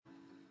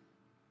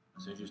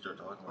As soon as you start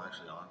talking, we're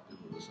actually on.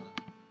 People listen.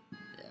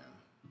 Yeah.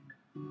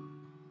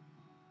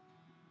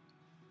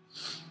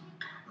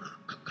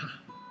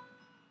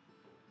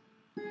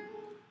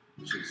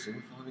 Should we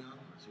sing Fabiano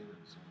or is he doing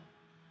a song?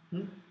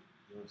 You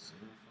want to sing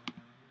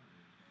Fabiano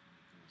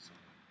or do a song?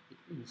 You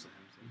can sing.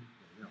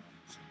 Yeah, I want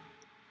to sing.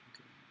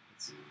 Okay.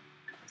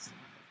 Let's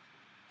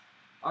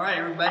all right,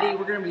 everybody.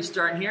 We're going to be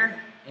starting here.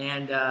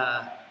 And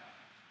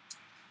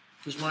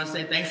just want to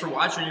say thanks for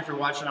watching. If you're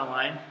watching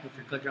online, if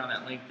you're clicking on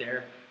that link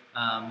there,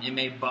 it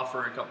may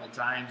buffer a couple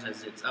times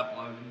as it's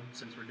uploading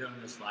since we're doing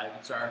this live.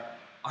 It's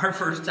our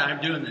first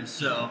time doing this,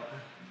 so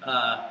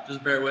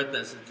just bear with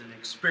us. It's an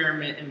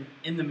experiment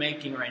in the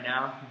making right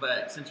now,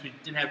 but since we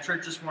didn't have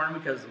church this morning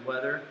because of the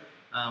weather,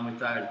 we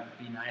thought it'd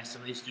be nice to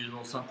at least do a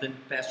little something.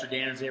 Pastor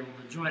Dan is able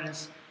to join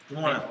us. Good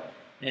morning.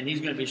 And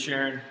he's going to be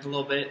sharing a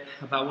little bit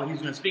about what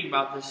he's going to speak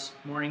about this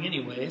morning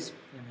anyways.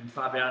 And then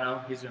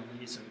Fabiano, he's going to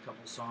lead us in a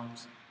couple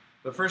songs.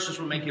 But first, just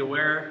want to make you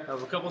aware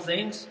of a couple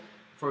things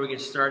before we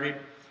get started.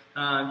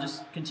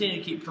 Just continue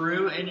to keep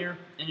Peru in your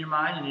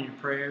mind and in your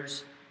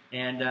prayers.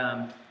 And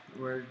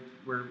we're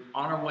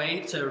on our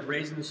way to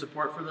raising the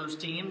support for those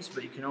teams,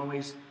 but you can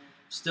always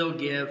still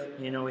give.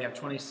 You know, we have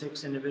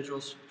 25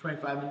 individuals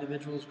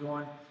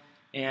going.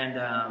 And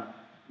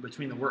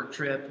between the work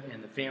trip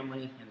and the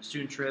family and the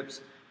student trips,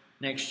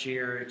 next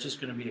year, it's just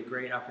going to be a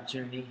great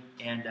opportunity.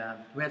 And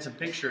we had some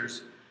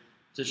pictures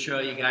to show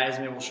you guys.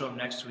 Maybe we'll show them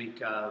next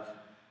week of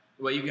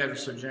what you guys were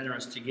so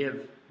generous to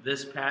give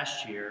this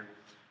past year.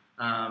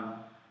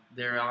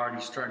 They're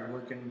already starting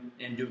working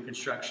and doing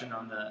construction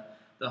on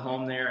the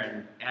home there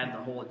and adding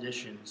the whole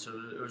addition. So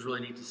it was really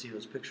neat to see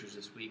those pictures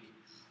this week.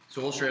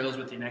 So we'll share those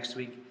with you next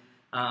week.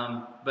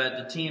 But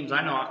the teams,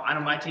 I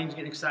know my team's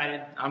getting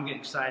excited. I'm getting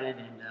excited,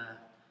 and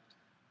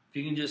if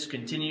you can just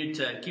continue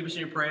to keep us in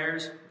your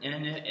prayers,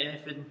 and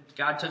if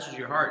God touches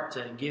your heart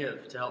to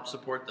give, to help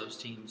support those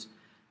teams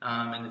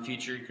in the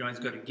future, you can always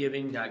go to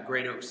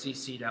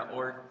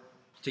giving.greatoakcc.org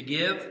to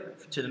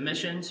give to the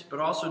missions, but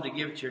also to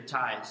give to your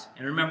tithes.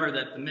 And remember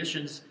that the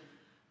missions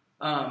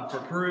for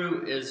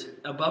Peru is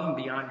above and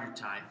beyond your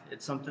tithe.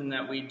 It's something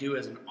that we do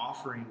as an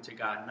offering to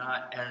God,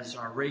 not as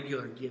our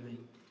regular giving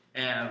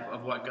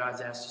of what God's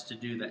asked us to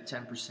do, that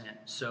 10%.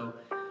 So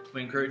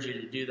we encourage you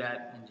to do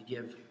that and to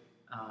give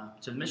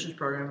to the missions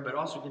program, but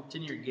also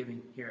continue your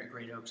giving here at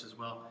Great Oaks as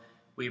well.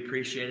 We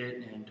appreciate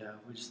it, and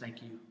we just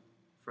thank you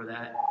for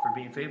that, for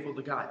being faithful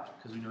to God,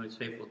 because we know He's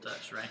faithful to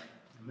us, right?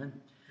 Amen.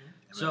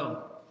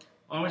 So,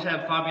 I always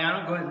have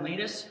Fabiano go ahead and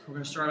lead us. We're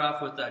going to start off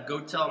with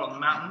Go Tell It on the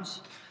Mountains.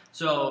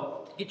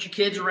 So, get your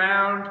kids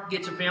around,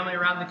 get your family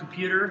around the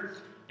computer,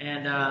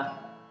 and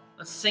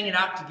let's sing it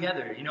out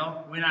together. You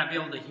know, we may not be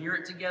able to hear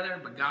it together,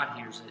 but God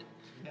hears it,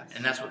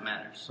 and that's what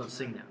matters. So, let's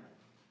sing now.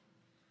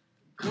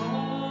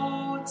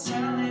 Go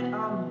tell it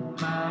on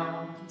the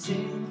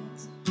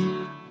mountains,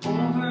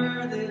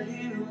 over the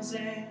hills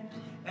and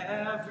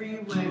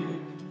everywhere.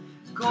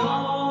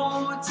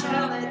 Go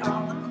tell it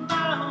on the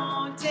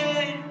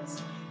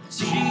mountains,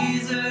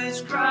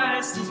 Jesus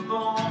Christ is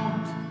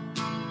born.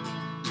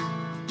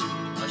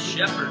 The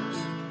shepherds.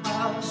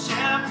 While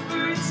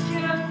shepherds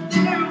kept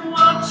their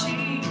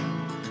watching,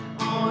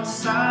 o'er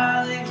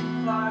silent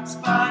flocks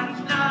by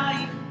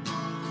night,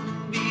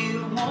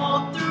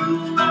 behold,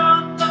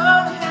 throughout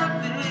the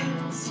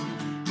heavens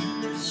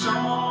there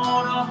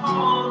shone a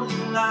holy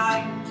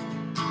light.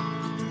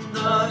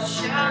 The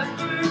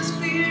shepherds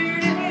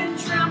feared and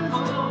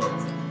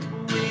trembled,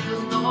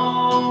 with no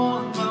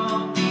one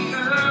of the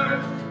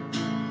earth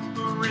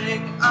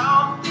ring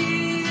out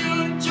the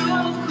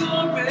angel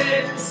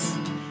chorus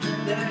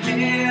that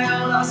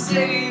hail our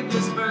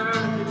Savior's birth.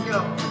 And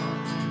go,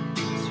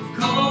 so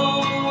go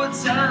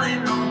tell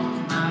it on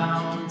the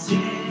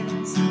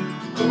mountains,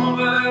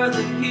 over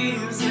the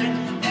hills and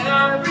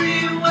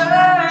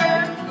everywhere.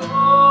 Go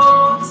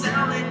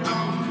tell it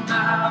on the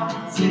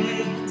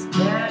mountains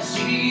that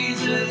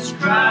Jesus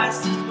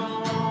Christ is born.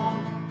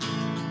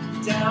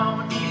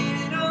 Down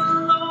in a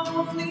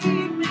lonely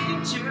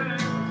manger,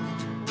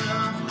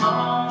 where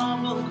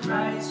humble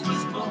Christ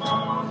was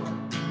born,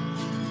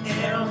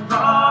 and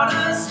brought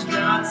us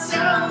God's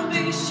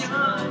salvation,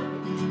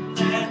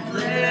 that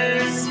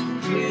blessed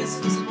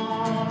Christmas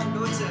morn.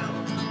 Go tell.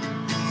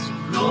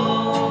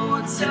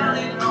 Go tell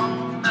it on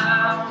the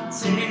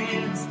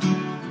mountains,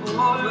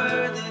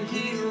 over the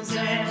hills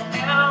and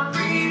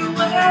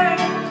everywhere.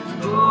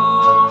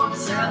 Go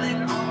tell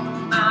it on the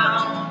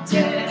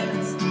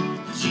mountains,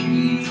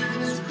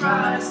 Jesus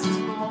Christ is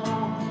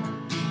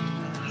born.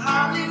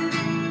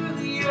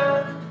 Hallelujah,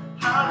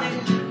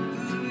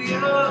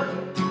 hallelujah,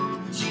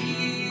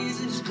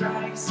 Jesus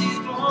Christ is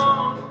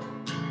born.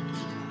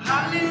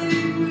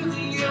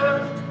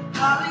 Hallelujah,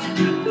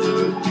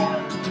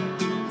 hallelujah,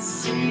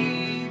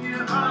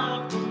 Savior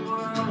of the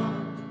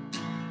world.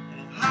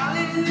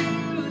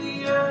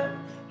 Hallelujah,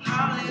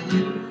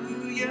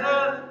 hallelujah,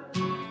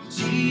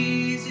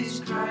 Jesus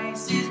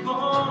Christ is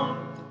born.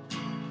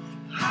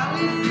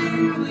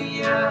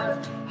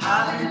 Hallelujah,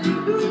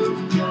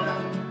 hallelujah,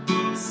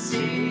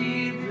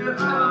 Savior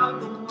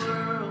of the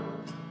world.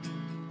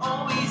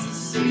 Oh, He's the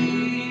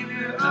Savior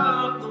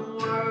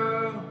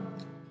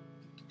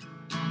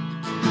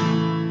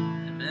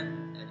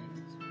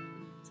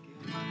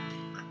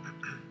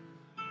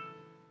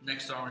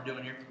next song we're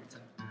doing here? What's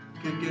that?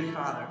 Good, Good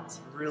Father. It's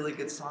a really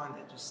good song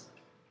that just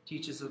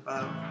teaches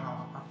about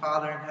how our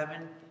Father in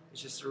heaven is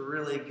just a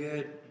really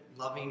good,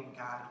 loving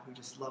God who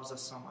just loves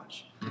us so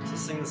much. So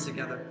sing this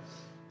together.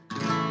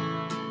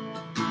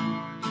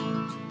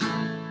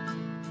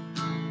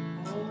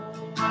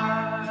 Oh,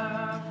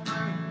 I've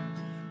heard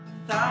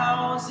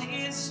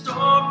 1,000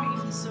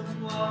 stories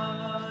of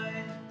what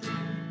they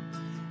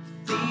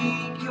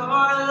think you're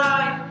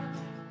like,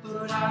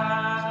 but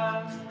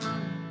I've heard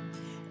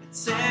a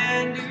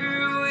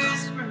tender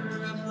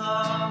whisper of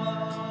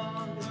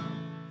love.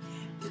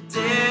 The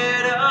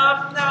dead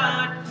of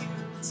night, you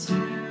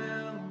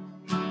tell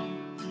me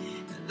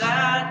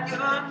that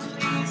you're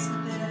pleased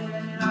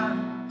that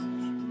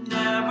I'm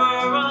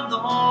never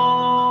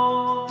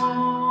alone.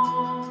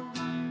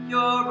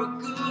 You're a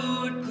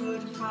good,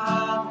 good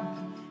Father.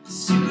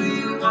 It's who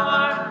you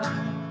are.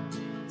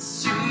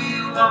 It's who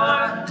you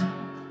are.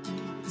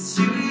 It's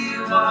who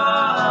you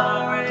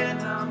are,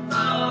 and I'm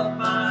loved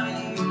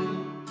by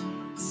you.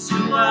 It's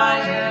who I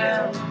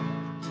am.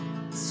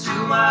 It's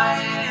who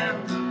I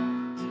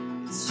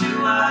am. It's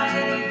who I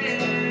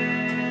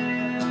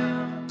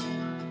am.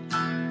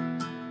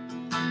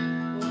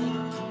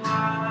 Oh,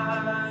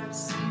 I've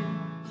seen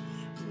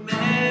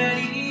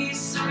many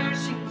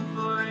searching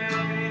for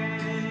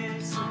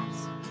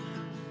answers,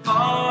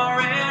 far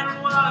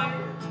and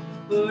wide,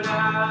 but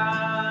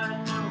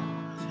I know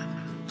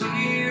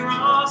we're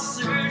all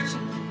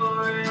searching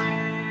for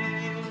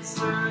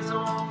answers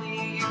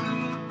only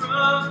you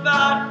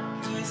provide,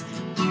 'cause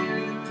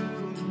you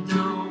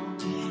know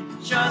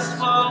just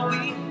what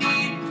we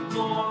need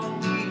before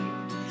we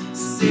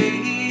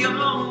say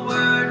your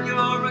word.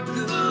 You're a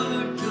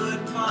good,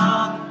 good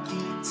Father.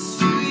 It's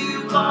who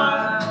you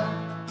are.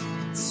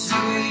 It's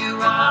who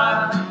you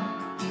are.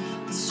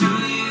 It's who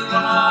you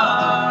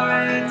are,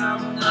 and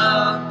I'm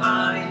loved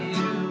by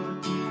you.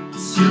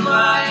 It's who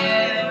I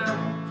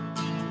am.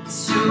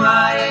 It's who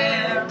I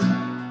am.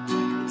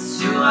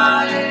 It's who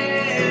I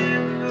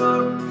am.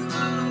 You're a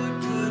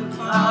good, good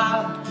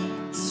Father.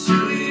 It's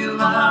who you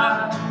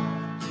are.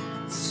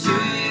 It's who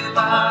you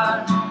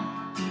are.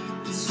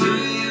 It's who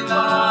you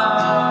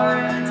are,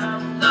 and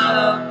I'm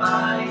loved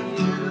by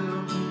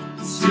you.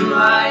 It's who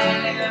I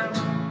am.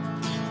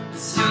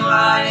 It's who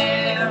I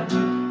am.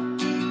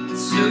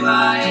 It's who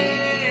I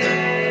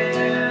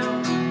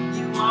am.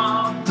 You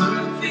are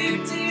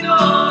perfect in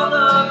all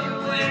of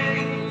your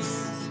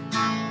ways.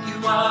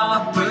 You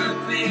are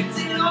perfect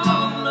in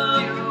all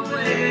of your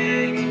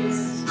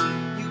ways.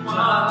 You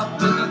are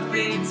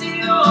perfect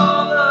in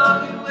all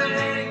of your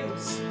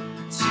ways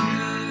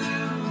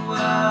to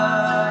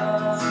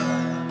us.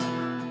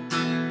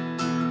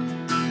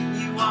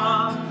 You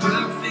are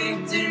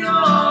perfect in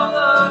all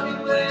of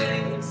your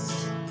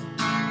ways.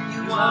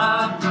 You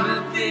are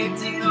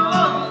perfect in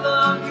all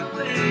of your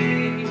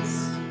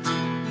ways.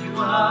 You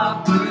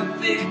are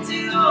perfect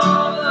in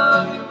all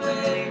of your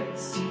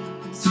ways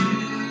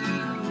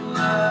to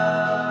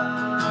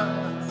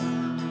us.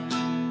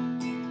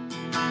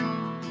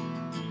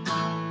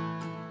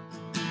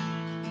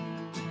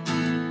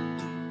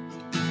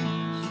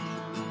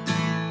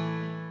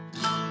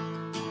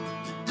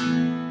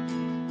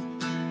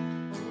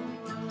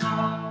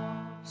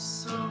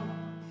 So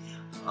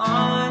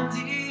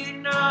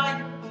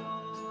undeniable,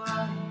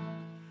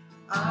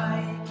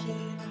 I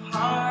can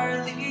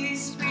hardly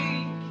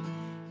speak.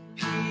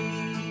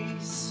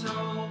 Peace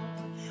so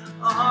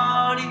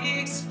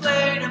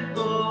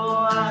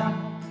unexplainable,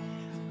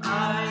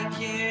 I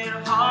can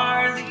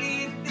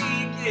hardly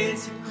think.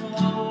 It's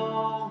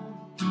cold,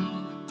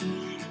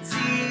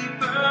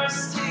 deeper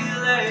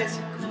still as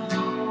you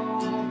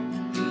call me,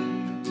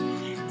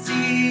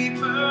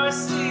 deeper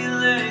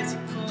still as you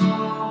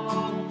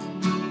call me,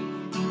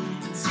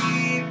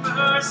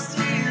 deeper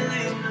still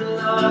in the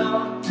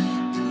love,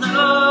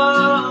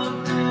 love.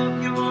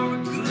 You're a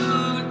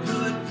good,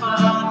 good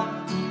Father.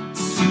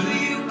 It's who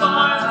you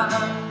are.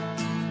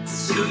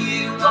 It's who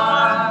you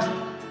are.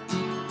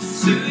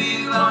 It's who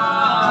you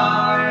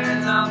are,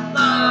 and I'm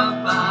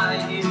loved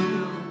by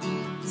you.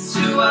 It's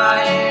who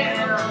I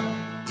am.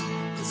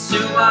 It's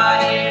who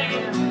I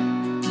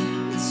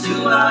am. It's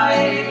who I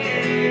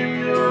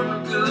am. You're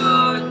a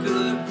good,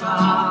 good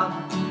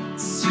Father.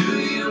 It's who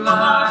you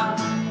are.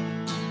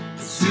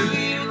 It's who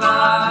you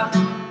are.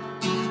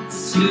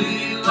 It's who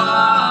you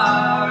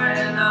are,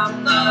 and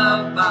I'm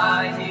loved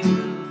by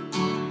you.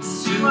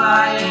 It's who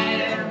I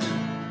am.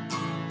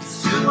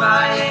 It's who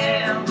I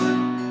am.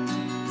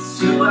 It's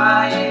who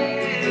I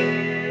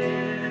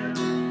am.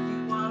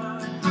 You are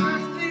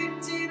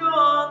perfect in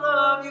all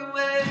of your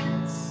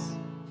ways.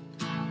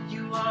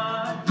 You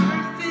are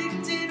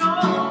perfect in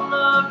all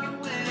of your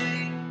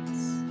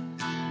ways.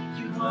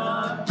 You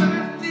are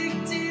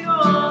perfect in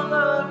all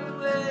of your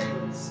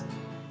ways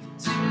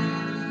to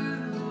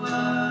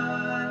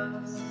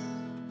us.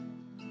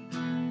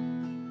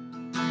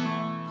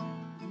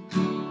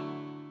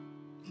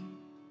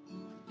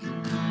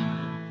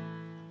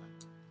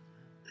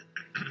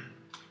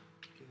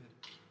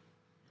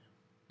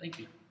 Thank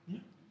you Yeah.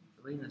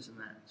 for leading us in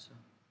that. So,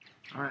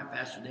 all right,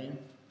 Pastor Dan.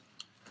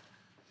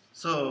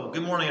 So,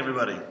 good morning,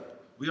 everybody.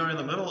 We are in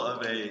the middle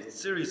of a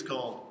series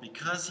called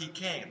Because He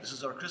Came. This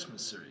is our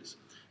Christmas series.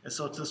 And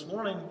so this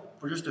morning,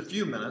 for just a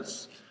few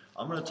minutes,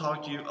 I'm going to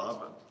talk to you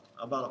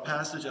about a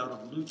passage out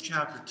of Luke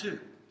chapter 2.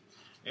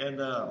 And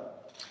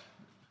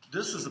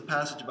this is a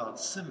passage about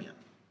Simeon.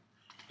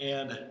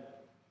 And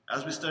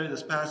as we study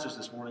this passage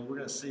this morning, we're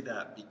going to see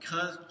that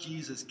because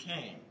Jesus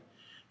came,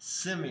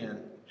 Simeon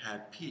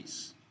had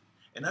peace.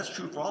 And that's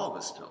true for all of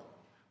us still.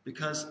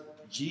 Because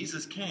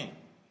Jesus came,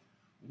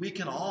 we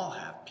can all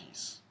have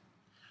peace.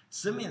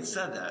 Simeon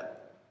said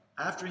that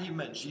after he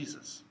met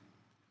Jesus.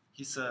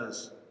 He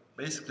says,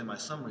 basically my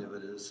summary of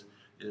it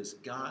is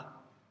God,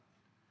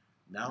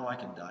 now I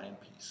can die in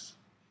peace.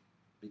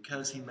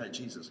 Because he met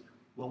Jesus.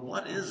 Well,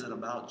 what is it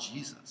about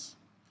Jesus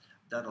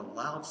that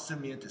allowed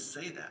Simeon to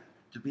say that?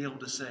 To be able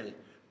to say,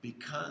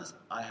 because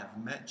I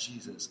have met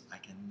Jesus, I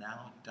can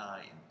now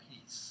die in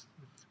peace.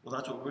 Well,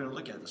 that's what we're going to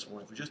look at this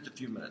morning for just a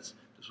few minutes.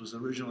 This was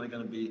originally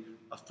going to be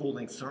a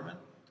full-length sermon,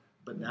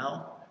 but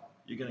now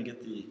you're going to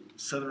get the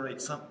 7 or 8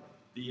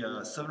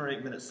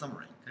 minute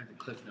summary. Kind of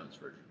the Cliff Notes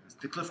version. It's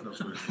the Cliff Notes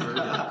version. Very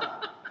good. All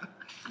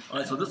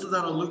right, so this is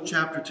out of Luke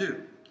chapter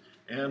 2.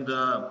 And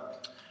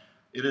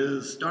it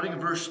is starting in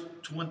verse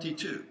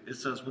 22. It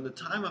says, when the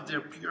time of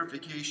their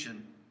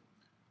purification,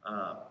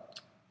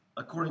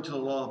 according to the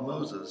law of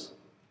Moses,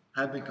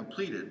 had been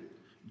completed,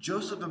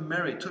 Joseph and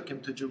Mary took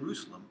him to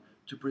Jerusalem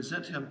to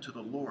present him to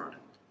the Lord.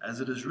 As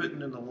it is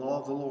written in the law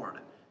of the Lord,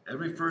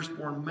 every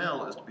firstborn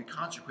male is to be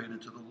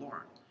consecrated to the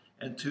Lord,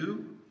 and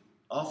to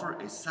offer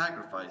a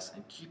sacrifice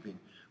in keeping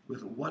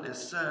with what is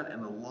said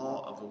in the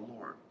law of the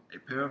Lord, a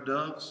pair of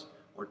doves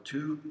or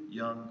 2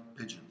 young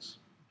pigeons.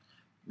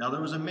 Now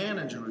there was a man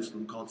in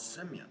Jerusalem called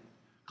Simeon,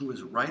 who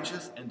was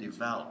righteous and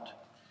devout.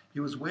 He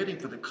was waiting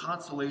for the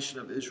consolation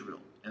of Israel,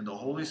 and the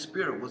Holy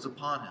Spirit was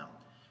upon him.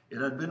 It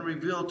had been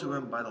revealed to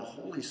him by the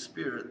Holy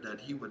Spirit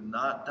that he would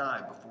not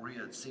die before he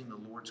had seen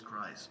the Lord's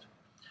Christ.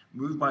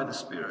 Moved by the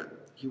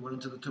Spirit, he went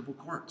into the temple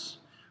courts.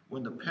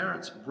 When the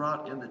parents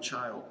brought in the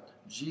child,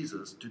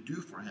 Jesus, to do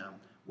for him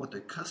what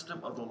the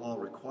custom of the law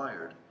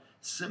required,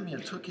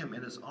 Simeon took him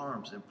in his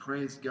arms and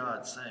praised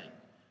God, saying,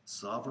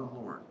 Sovereign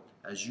Lord,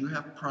 as you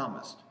have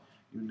promised,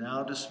 you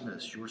now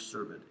dismiss your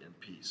servant in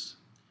peace.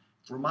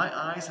 For my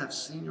eyes have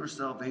seen your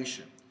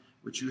salvation,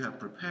 which you have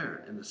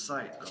prepared in the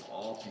sight of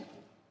all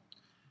people,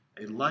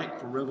 a light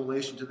for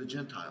revelation to the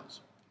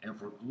Gentiles, and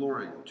for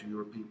glory to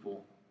your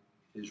people,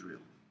 Israel.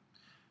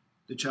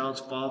 The child's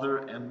father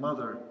and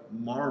mother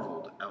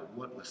marveled at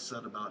what was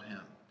said about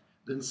him.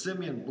 Then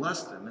Simeon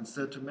blessed them and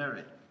said to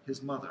Mary,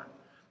 his mother,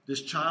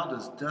 this child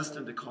is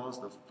destined to cause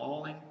the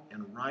falling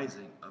and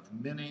rising of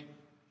many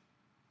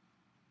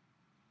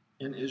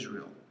in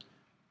Israel,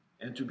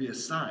 and to be a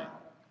sign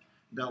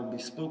that will be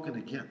spoken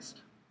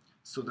against,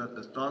 so that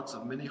the thoughts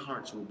of many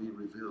hearts will be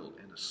revealed,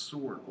 and a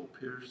sword will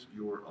pierce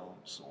your own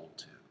soul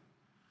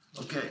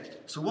too. Okay,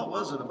 so what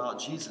was it about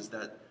Jesus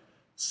that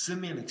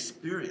Simeon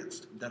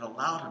experienced that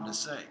allowed him to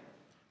say,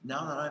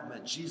 now that I've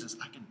met Jesus,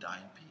 I can die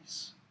in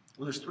peace?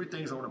 Well, there's 3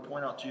 things I want to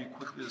point out to you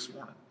quickly this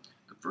morning.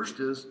 The first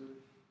is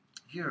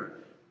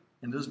here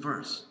in this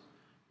verse,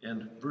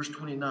 in verse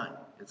 29,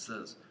 it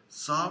says,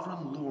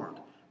 Sovereign Lord,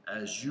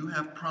 as you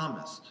have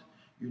promised,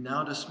 you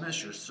now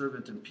dismiss your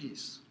servant in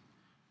peace.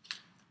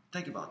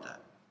 Think about that.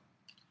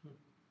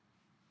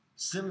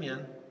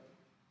 Simeon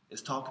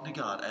is talking to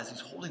God as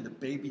he's holding the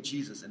baby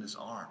Jesus in his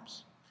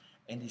arms.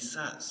 And he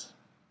says,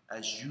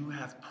 as you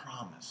have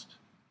promised.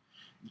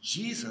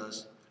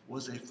 Jesus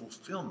was a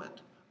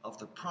fulfillment of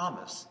the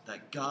promise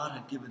that God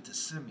had given to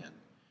Simeon.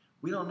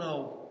 We don't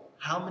know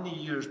how many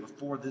years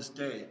before this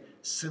day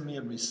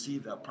Simeon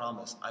received that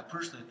promise. I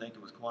personally think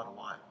it was quite a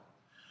while.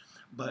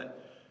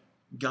 But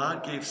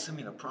God gave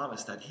Simeon a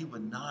promise that he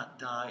would not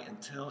die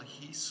until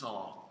he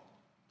saw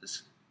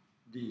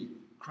the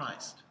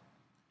Christ.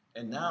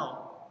 And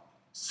now,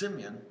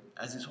 Simeon,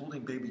 as he's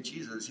holding baby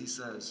Jesus, he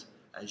says,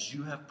 as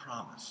you have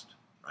promised,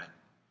 right?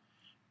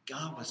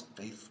 God was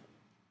faithful.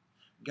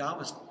 God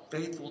was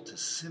faithful to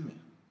Simeon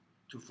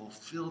to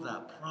fulfill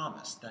that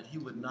promise that he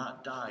would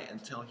not die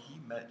until he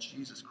met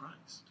Jesus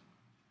Christ.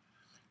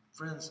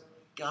 Friends,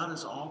 God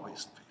is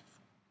always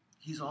faithful.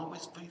 He's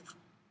always faithful.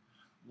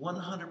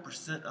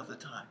 100% of the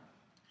time.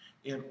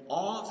 In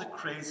all of the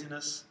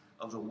craziness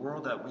of the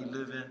world that we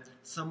live in,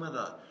 some of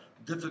the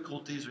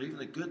difficulties or even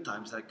the good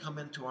times that come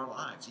into our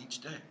lives each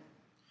day,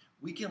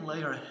 we can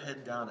lay our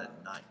head down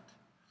at night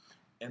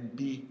and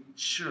be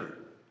sure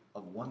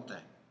of one thing.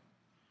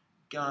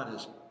 God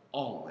is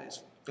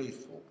always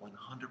faithful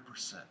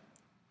 100%.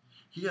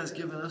 He has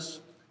given us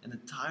an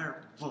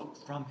entire book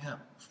from him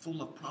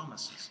full of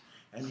promises,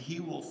 and he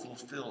will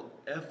fulfill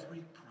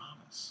every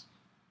promise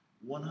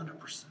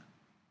 100%.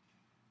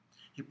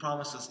 He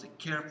promises to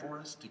care for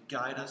us, to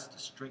guide us, to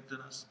strengthen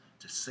us,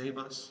 to save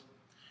us,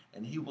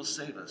 and he will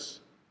save us,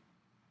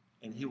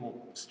 and he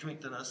will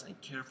strengthen us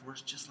and care for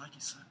us just like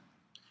he said.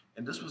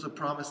 And this was a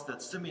promise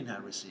that Simeon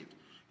had received.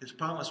 His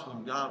promise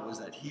from God was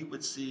that he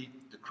would see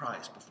the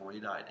Christ before he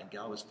died, and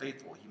God was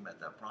faithful. He met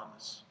that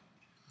promise.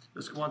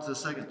 Let's go on to the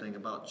second thing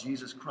about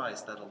Jesus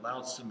Christ that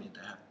allowed Simeon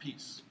to have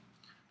peace.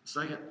 The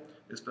second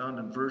is found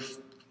in verse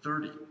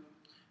 30.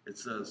 It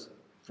says,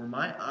 "For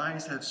my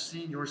eyes have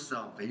seen your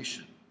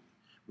salvation,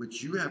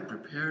 which you have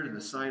prepared in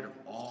the sight of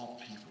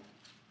all people,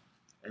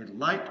 a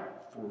light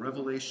for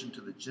revelation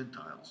to the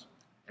Gentiles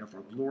and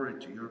for glory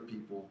to your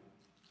people,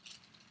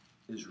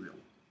 Israel."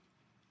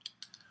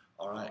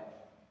 All right,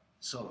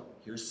 so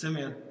here's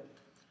Simeon,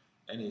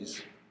 and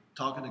he's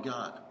talking to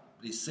God,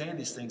 but he's saying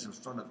these things in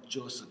front of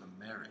Joseph and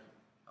Mary,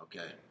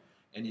 okay?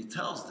 And he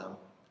tells them,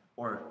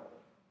 or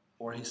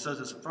he says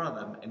this in front of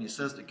them, and he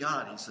says to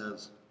God, he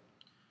says,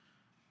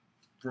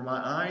 "For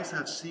my eyes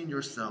have seen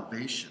your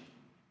salvation,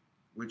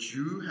 which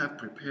you have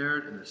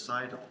prepared in the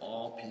sight of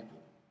all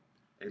people,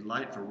 a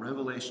light for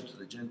revelation to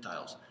the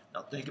Gentiles."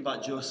 Now think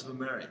about Joseph and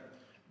Mary.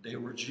 They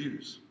were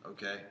Jews,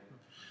 okay?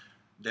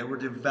 They were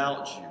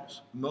devout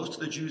Jews. Most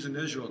of the Jews in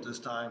Israel at this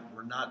time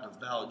were not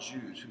devout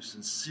Jews who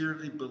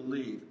sincerely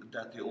believed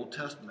that the Old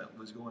Testament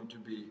was going to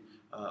be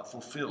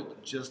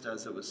fulfilled, just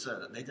as it was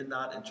said. They did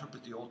not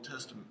interpret the Old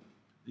Testament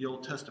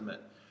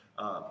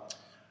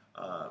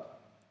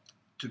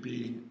to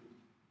be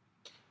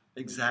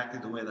exactly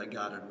the way that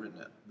God had written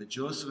it. But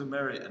Joseph and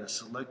Mary and a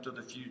select of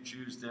the few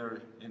Jews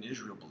there in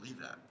Israel believed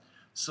that.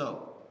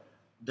 So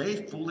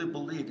they fully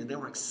believed, and they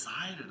were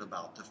excited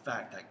about the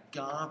fact that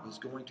God was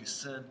going to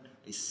send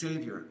a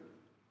Savior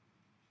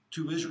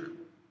to Israel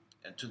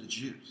and to the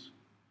Jews.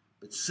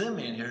 But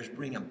Simeon here is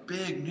bringing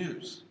big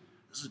news.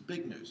 This is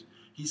big news.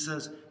 He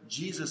says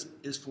Jesus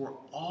is for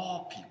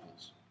all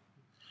peoples,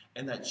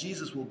 and that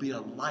Jesus will be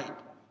a light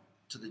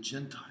to the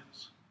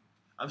Gentiles.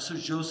 I'm sure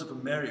Joseph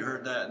and Mary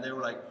heard that, and they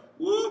were like,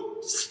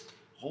 "Whoop,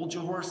 hold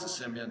your horses,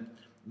 Simeon.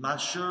 I'm not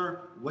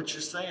sure what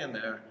you're saying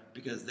there,"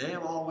 because they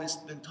have always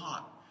been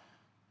taught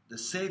the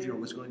Savior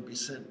was going to be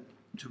sent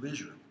to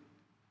Israel.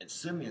 And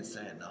Simeon's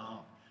saying,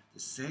 no, the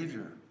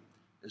Savior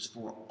is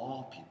for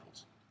all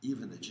peoples,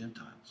 even the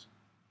Gentiles.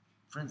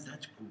 Friends,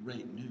 that's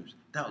great news.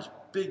 That was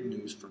big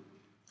news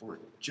for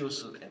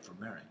Joseph and for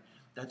Mary.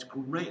 That's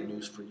great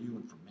news for you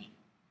and for me.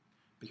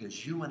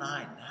 Because you and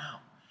I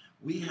now,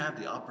 we have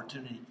the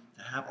opportunity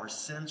to have our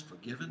sins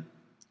forgiven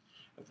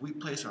if we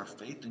place our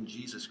faith in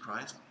Jesus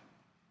Christ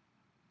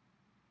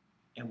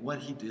and what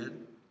he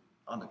did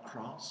on the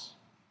cross.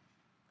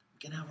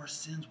 We can have our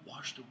sins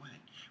washed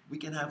away. We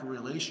can have a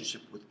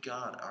relationship with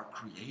God, our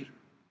Creator.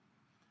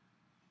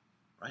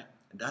 Right?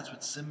 And that's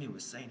what Simeon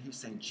was saying. He was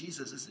saying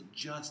Jesus isn't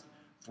just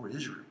for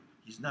Israel.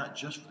 He's not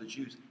just for the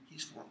Jews.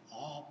 He's for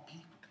all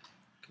people.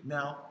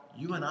 Now,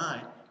 you and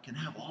I can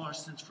have all our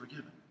sins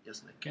forgiven.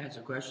 Yes, Nick? Can I ask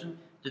a question?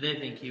 Did they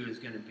think he was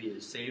going to be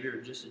a savior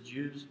of just the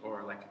Jews,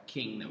 or like a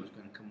king that was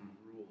going to come and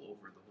rule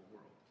over the whole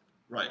world?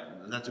 Right.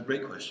 That's a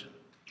great question.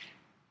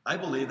 I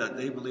believe that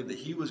they believed that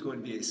he was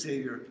going to be a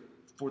savior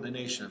for the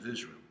nation of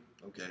Israel.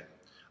 Okay?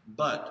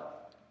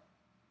 But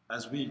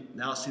as we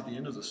now see the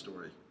end of the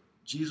story,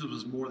 Jesus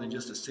was more than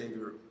just a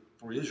savior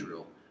for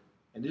Israel.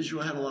 And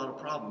Israel had a lot of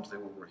problems they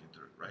were working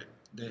through, right?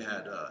 They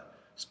had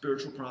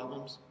spiritual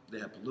problems, they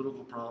had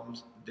political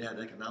problems, they had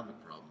economic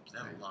problems. They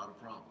had a lot of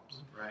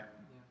problems. Right.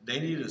 They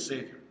needed a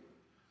savior.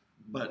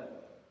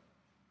 But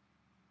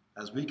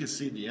as we can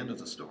see the end of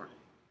the story,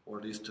 or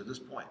at least to this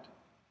point,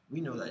 we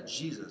know that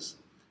Jesus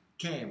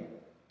came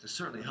to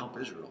certainly help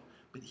Israel,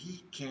 but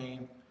he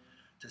came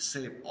to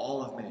save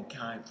all of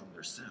mankind from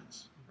their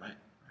sins, right?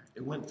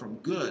 It went from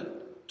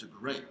good to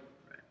great.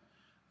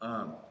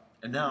 Right.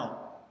 And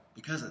now,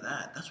 because of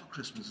that, that's what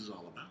Christmas is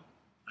all about.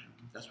 Right?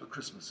 That's what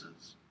Christmas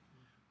is.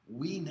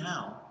 We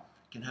now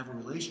can have a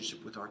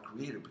relationship with our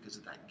Creator because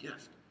of that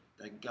gift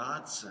that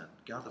God sent,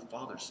 God the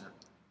Father sent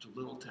to a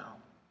little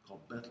town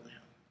called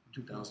Bethlehem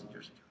 2,000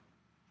 years ago.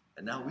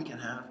 And now we can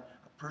have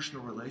a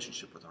personal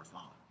relationship with our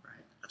Father.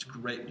 Right? That's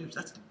great news.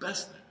 That's the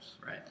best news.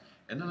 Right.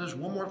 And then there's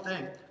one more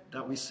thing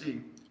that we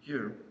see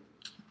here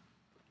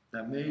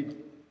that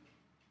made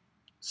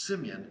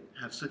Simeon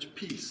have such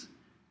peace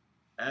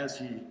as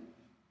he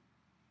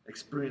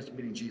experienced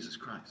meeting Jesus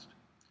Christ.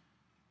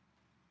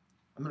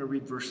 I'm going to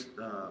read verse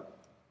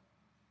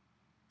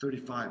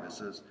 35. It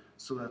says,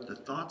 "So that the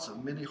thoughts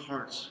of many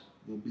hearts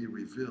will be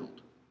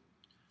revealed."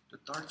 The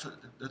thoughts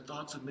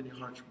of many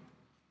hearts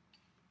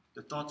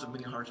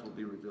will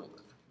be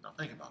revealed. Now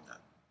think about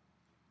that.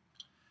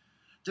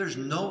 There's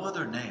no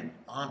other name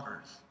on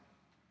earth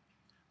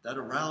that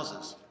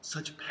arouses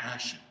such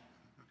passion.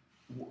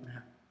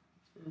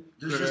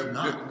 There's just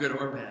not. Good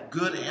or bad.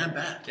 Good and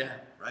bad. Yeah.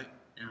 Right?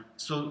 Yeah.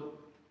 So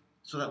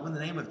that when the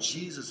name of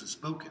Jesus is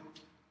spoken,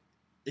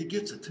 it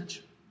gets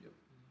attention. Yep.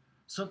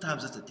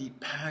 Sometimes it's a deep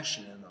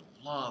passion and a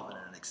love and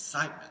an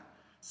excitement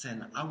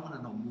saying, I want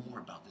to know more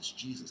about this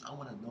Jesus. I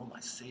want to know my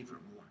Savior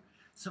more.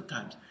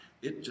 Sometimes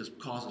it just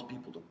causes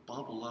people to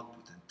bubble up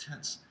with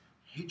intense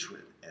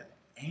hatred and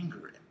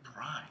anger and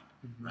pride,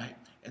 right?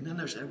 And then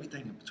there's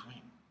everything in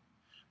between.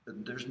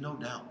 But there's no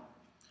doubt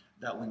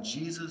that when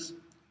Jesus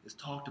is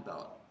talked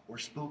about or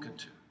spoken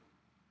to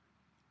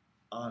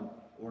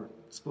or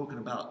spoken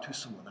about to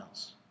someone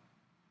else,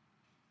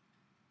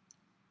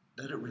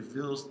 that it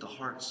reveals the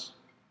hearts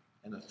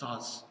and the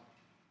thoughts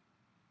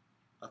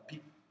of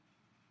people,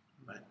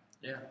 right?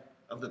 Yeah.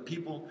 Of the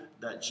people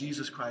that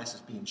Jesus Christ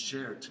is being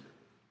shared to,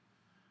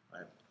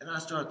 right? And I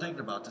started thinking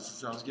about this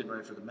as I was getting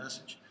ready for the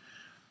message.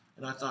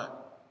 And I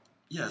thought,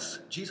 yes,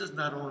 Jesus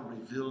not only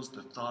reveals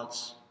the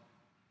thoughts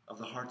of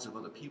the hearts of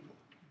other people,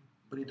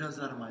 but he does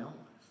that in my own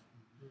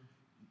life.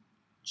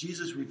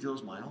 Jesus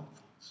reveals my own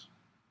thoughts.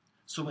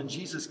 So when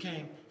Jesus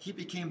came, he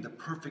became the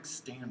perfect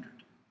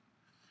standard.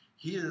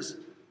 He is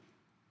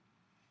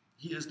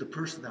the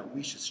person that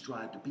we should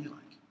strive to be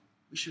like.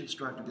 We shouldn't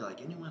strive to be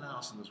like anyone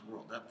else in this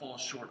world. That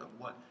falls short of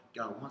what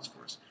God wants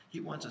for us. He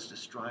wants us to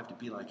strive to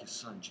be like his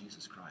son,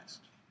 Jesus Christ.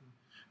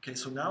 Okay,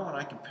 so now when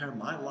I compare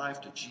my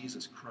life to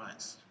Jesus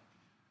Christ,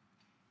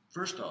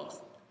 first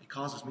off, it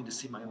causes me to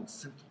see my own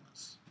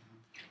sinfulness,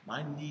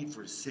 my need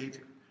for a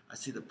Savior. I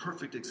see the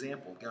perfect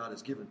example God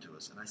has given to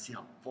us, and I see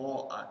how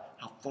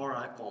far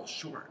I fall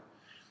short.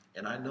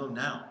 And I know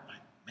now,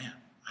 man,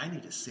 I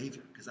need a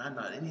Savior because I'm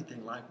not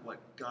anything like what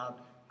God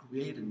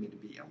created me to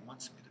be and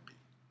wants me to be.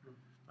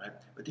 Right?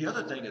 But the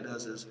other thing it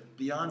does is,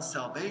 beyond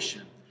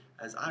salvation,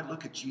 as I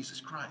look at Jesus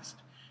Christ,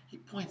 he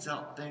points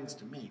out things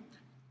to me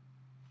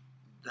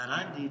that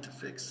I need to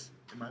fix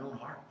in my own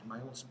heart, in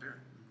my own spirit.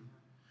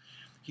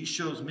 He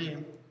shows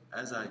me,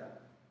 as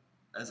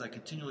I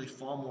continually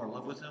fall more in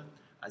love with him,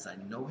 as I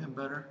know him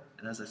better,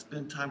 and as I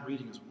spend time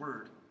reading his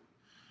word,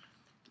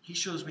 he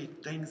shows me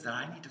things that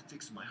I need to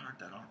fix in my heart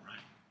that aren't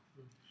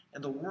right.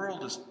 And the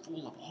world is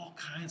full of all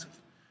kinds of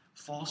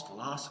false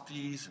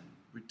philosophies and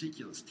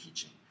ridiculous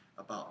teaching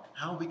about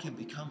how we can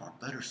become our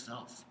better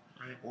self,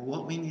 right? Or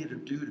what we need to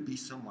do to be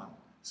someone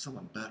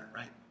better,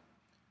 right?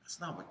 That's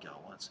not what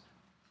God wants.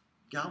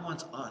 God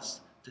wants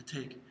us to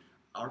take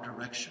our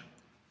direction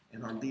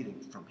and our leading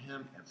from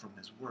him and from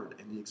his word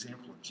and the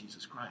example of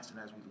Jesus Christ. And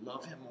as we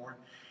love him more,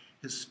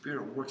 his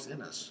spirit works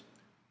in us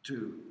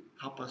to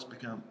help us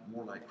become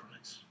more like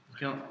Christ.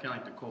 Kind of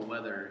like the cold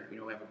weather. We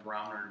have a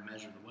barometer to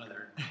measure the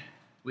weather.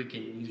 We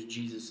can use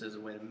Jesus as a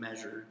way to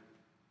measure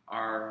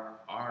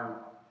our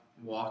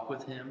walk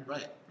with him.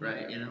 Right.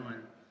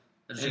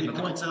 And he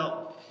points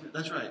out,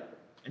 that's right.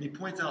 And he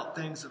points out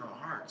things in our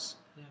hearts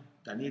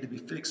that need to be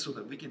fixed so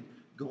that we can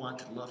go on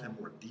to love him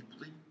more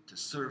deeply, to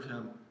serve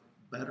him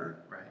better,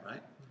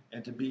 right?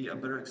 And to be a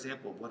better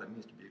example of what it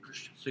means to be a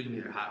Christian. So you can be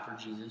either hot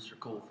for Jesus or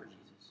cold for Jesus.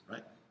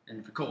 Right. And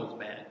if you're cold, it's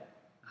bad.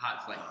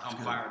 Hot's like on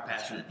good. fire,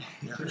 passionate.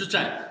 Yeah. We're just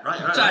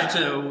tied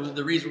to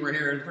the reason we're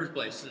here in the first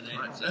place today.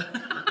 Right.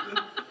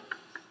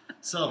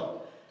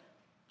 So,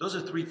 those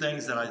are three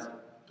things that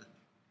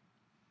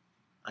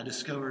I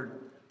discovered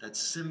that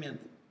Simeon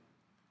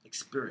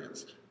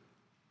experienced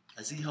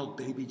as he held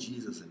baby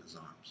Jesus in his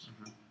arms.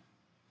 Mm-hmm.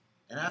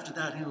 And after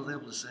that, he was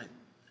able to say,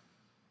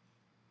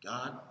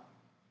 God,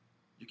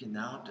 you can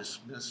now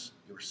dismiss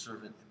your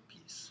servant in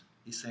peace.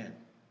 He's saying,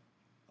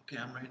 okay,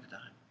 I'm ready to die.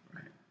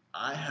 Right.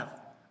 I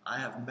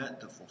have met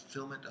the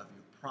fulfillment of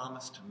your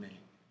promise to me,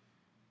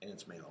 and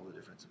it's made all the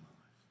difference in my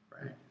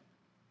life. Right.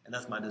 And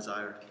that's my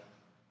desire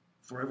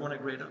for everyone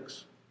at Great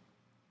Oaks,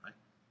 right?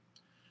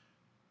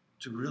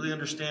 To really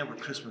understand what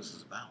Christmas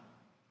is about.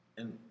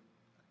 And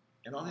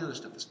all the other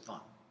stuff is fun.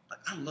 Like,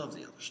 I love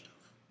the other stuff.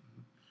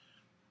 Mm-hmm.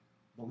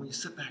 But when you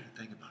sit back and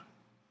think about it,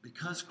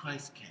 because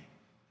Christ came,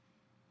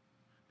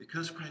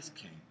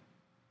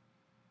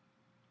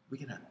 we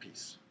can have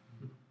peace.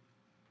 Mm-hmm.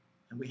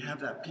 And we have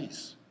that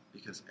peace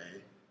because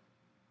A,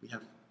 we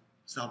have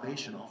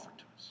salvation offered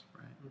to us.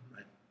 Right. Mm-hmm.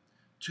 Right?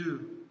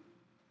 2,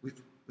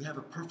 we have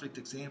a perfect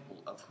example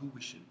of who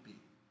we should be.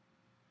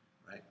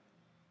 Right?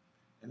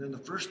 And then the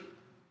first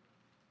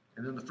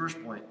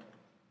point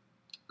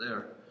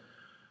there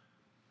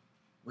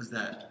was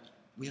that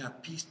we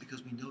have peace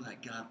because we know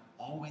that God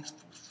always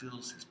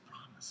fulfills his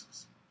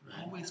promises.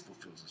 Right. Always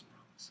fulfills his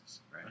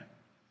promises. Right.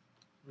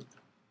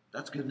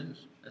 That's good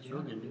news. That's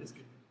real good news.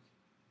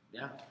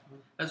 Yeah.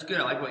 That's good.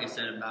 I like what you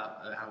said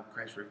about how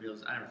Christ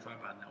reveals. I never thought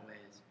about it in that way.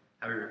 Is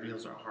how he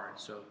reveals our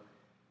hearts. So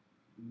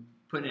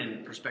putting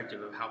in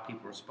perspective of how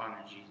people respond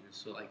to Jesus.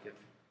 So like if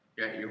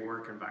you're at your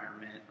work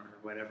environment or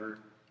whatever,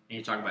 and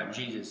you talk about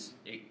Jesus,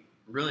 it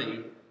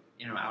really,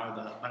 out of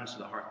the abundance of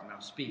the heart the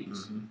mouth speaks.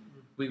 Mm-hmm.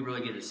 We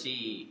really get to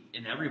see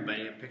in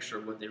everybody a picture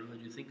of what they really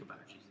do think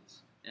about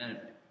Jesus. And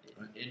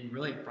in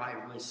really probably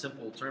really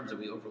simple terms that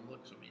we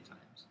overlook so many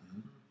times.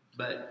 Mm-hmm.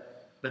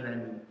 But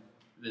then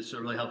this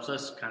really helps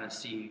us kind of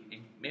see,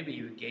 and maybe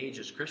you engage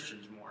as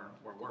Christians more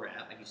where we're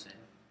at, like you said,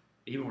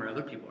 even where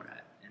other people are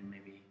at. And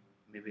maybe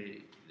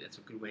that's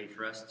a good way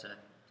for us to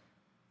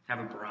have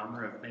a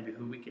barometer of maybe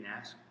who we can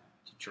ask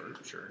to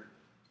church or,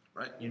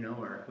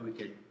 or who we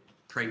could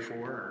pray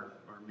for,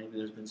 or maybe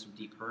there's been some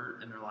deep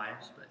hurt in their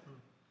lives. But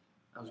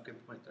that was a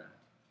good point there.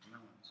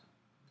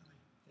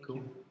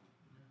 Cool.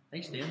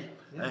 Thanks, Dan.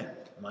 Yeah. Hey,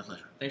 my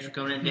pleasure. Thanks for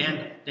coming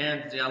in.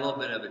 Dan's got a little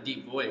bit of a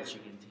deep voice you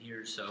can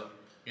hear, so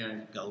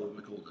got a little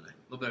bit cold today.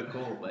 A little bit of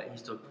cold, but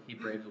he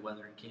braved the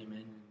weather and came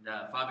in.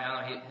 And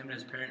Fabiano, him and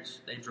his parents,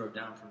 they drove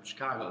down from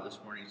Chicago this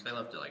morning, so they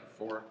left at like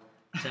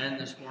 4:10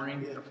 this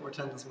morning. Yeah,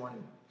 4:10 this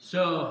morning.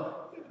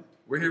 So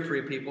we're here for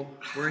you, people.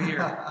 We're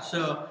here.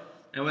 So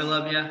And we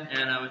love you,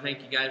 and we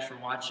thank you guys for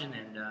watching,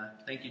 and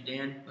thank you,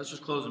 Dan. Let's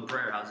just close in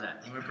prayer. How's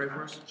that? You want to pray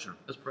for us? Sure.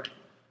 Let's pray.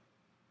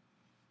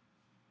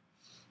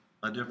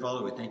 My dear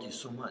Father, we thank you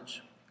so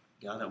much,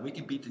 God, that we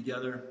can be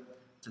together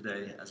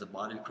today as a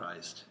body of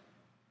Christ.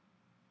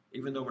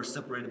 Even though we're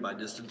separated by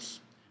distance,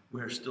 we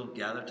are still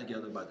gathered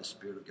together by the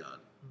Spirit of God.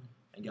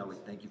 And God, we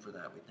thank you for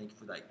that. We thank you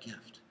for that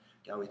gift.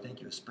 God, we thank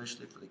you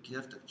especially for the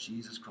gift of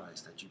Jesus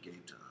Christ that you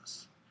gave to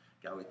us.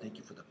 God, we thank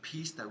you for the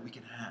peace that we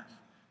can have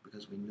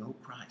because we know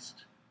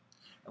Christ.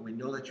 And we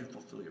know that you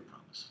fulfill your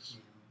promises.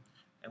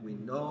 And we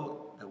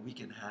know that we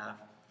can have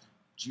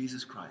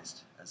Jesus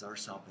Christ as our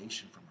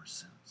salvation from our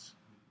sins.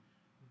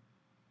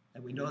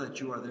 And we know that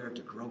you are there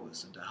to grow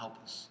us and to help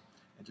us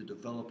and to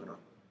develop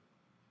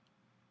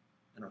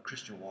in our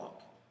Christian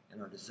walk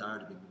and our desire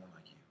to be more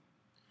like you.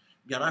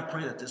 God, I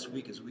pray that this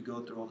week as we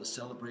go through all the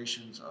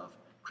celebrations of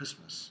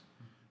Christmas,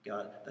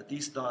 God, that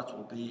these thoughts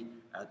will be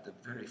at the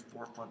very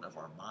forefront of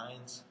our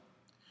minds.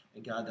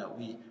 And God, that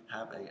we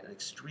have an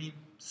extreme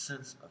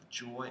sense of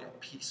joy and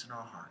peace in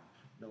our heart,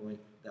 knowing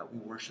that we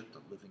worship the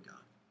living God.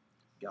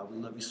 God, we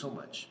love you so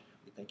much.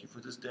 We thank you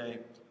for this day.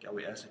 God,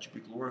 we ask that you be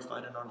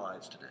glorified in our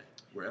lives today.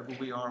 Wherever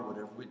we are,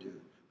 whatever we do,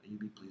 may you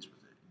be pleased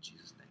with it. In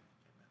Jesus'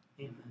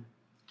 name, amen.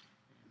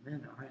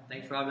 Amen. All right.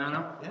 Thanks,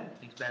 Fabiano. Yeah.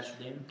 Thanks, Pastor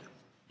Dan.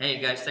 Hey,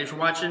 guys, thanks for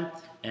watching,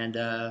 and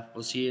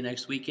we'll see you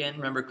next weekend.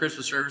 Remember,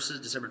 Christmas services,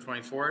 December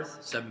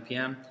 24th, 7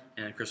 p.m.,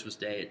 and Christmas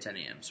Day at 10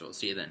 a.m., so we'll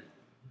see you then.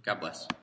 God bless.